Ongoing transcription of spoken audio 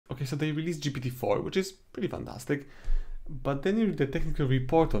Okay, so they released GPT-4, which is pretty fantastic, but then you read the technical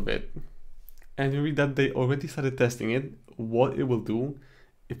report of it, and you read that they already started testing it, what it will do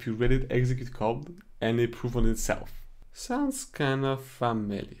if you let it execute code and improve on itself. Sounds kind of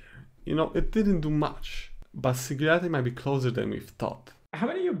familiar. You know, it didn't do much, but Singularity might be closer than we've thought. How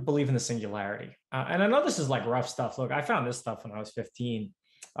many of you believe in the singularity? And I know this is like rough stuff. Look, I found this stuff when I was 15.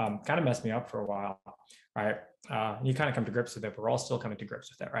 Kind of messed me up for a while, right? You kind of come to grips with it, but we're all still coming to grips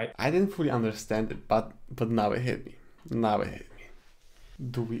with it, right? I didn't fully understand it, but now it hit me. Now it hit me.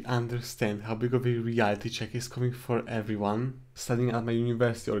 Do we understand how big of a reality check is coming for everyone? Studying at my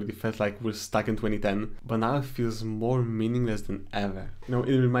university already felt like we're stuck in 2010, but now it feels more meaningless than ever. You know,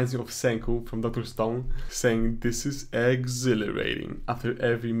 it reminds me of Senku from Dr. Stone saying this is exhilarating after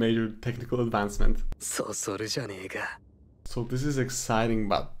every major technical advancement. So this is exciting,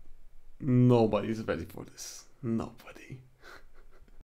 but nobody's ready for this. Nobody.